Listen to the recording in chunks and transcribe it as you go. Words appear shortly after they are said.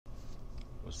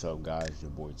What's up, guys? Your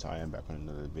boy Ty. I'm back on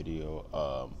another video.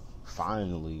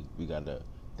 Finally, we got a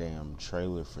damn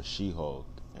trailer for She-Hulk,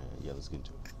 and yeah, let's get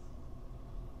into it.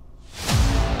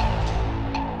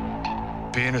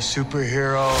 Being a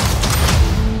superhero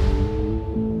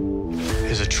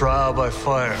is a trial by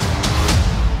fire.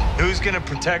 Who's gonna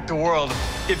protect the world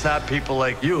if not people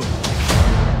like you?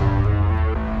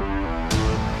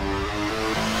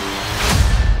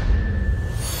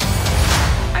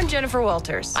 I'm Jennifer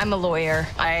Walters. I'm a lawyer.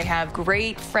 I have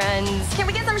great friends. Can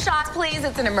we get some shots, please?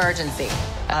 It's an emergency.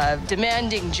 A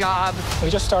demanding job. We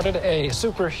just started a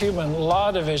superhuman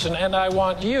law division, and I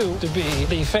want you to be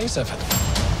the face of it.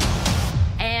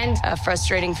 And a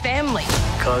frustrating family.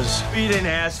 Because you didn't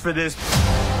ask for this,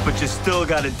 but you still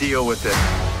gotta deal with it.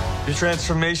 Your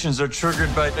transformations are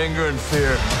triggered by anger and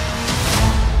fear.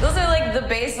 Those are like the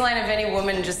baseline of any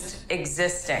woman just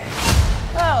existing.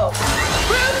 Oh.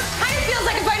 Bruce, kind of feels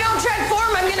like if I don't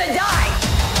transform, I'm gonna die.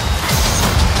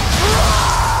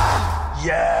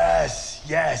 Yes,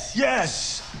 yes,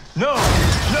 yes! No,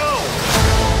 no!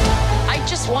 I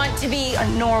just want to be a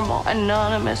normal,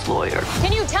 anonymous lawyer.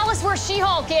 Can you tell us where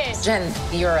She-Hulk is? Jen,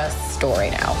 you're a story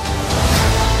now.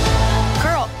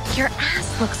 Girl, your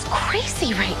ass looks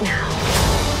crazy right now.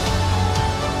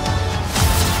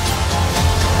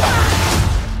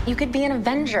 You could be an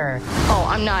Avenger. Oh,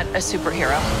 I'm not a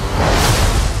superhero.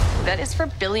 That is for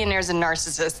billionaires and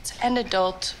narcissists and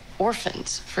adult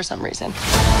orphans for some reason.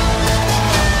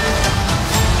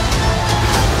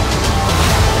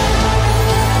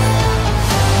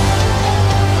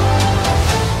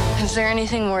 Is there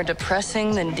anything more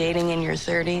depressing than dating in your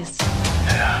 30s?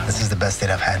 Yeah, this is the best date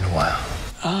I've had in a while.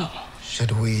 Oh,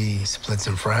 Should we split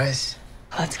some fries?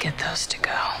 let's get those to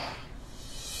go.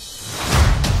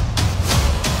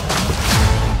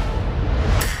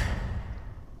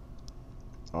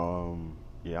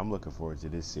 Yeah, I'm looking forward to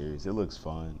this series. It looks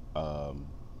fun. I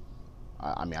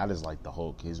mean, I just like the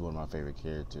Hulk. He's one of my favorite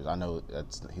characters. I know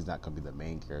he's not gonna be the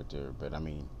main character, but I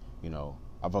mean, you know,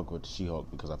 I fuck with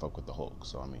She-Hulk because I fuck with the Hulk.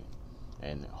 So I mean,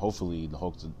 and hopefully the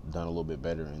Hulk's done a little bit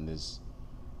better in this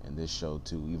show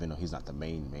too. Even though he's not the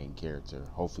main character,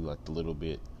 hopefully like the little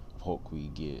bit of Hulk we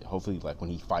get. Hopefully like when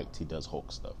he fights, he does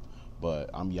Hulk stuff.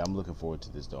 But I'm looking forward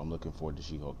to this though. I'm looking forward to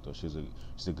She-Hulk though. She's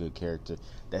a good character.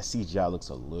 That CGI looks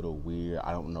a little weird.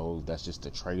 I don't know if that's just the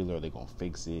trailer. They're gonna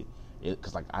fix it.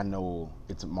 Cause like I know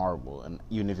it's Marvel, and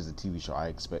even if it's a TV show, I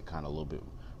expect kind of a little bit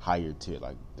higher tier.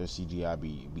 Like their CGI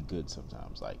be good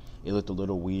sometimes. Like it looked a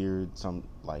little weird. Some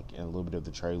like in a little bit of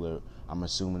the trailer. I'm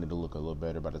assuming it'll look a little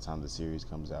better by the time the series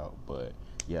comes out. But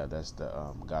yeah, that's the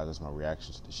guys. That's my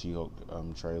reaction to the She-Hulk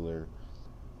trailer.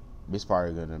 It's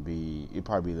probably gonna be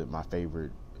my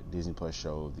favorite Disney Plus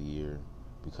show of the year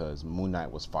because Moon Knight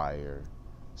was fire.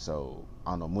 So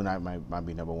I don't know, Moon Knight might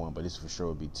be number one, but this for sure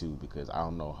would be two because I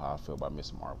don't know how I feel about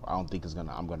Miss Marvel. I don't think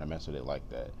I'm gonna mess with it like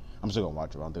that. I'm still gonna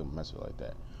watch it, but I don't think I'm gonna mess with it like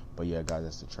that. But yeah, guys,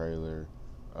 that's the trailer.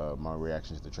 My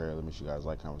reaction to the trailer. Make sure you guys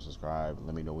like, comment, subscribe.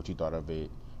 Let me know what you thought of it,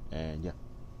 and yeah.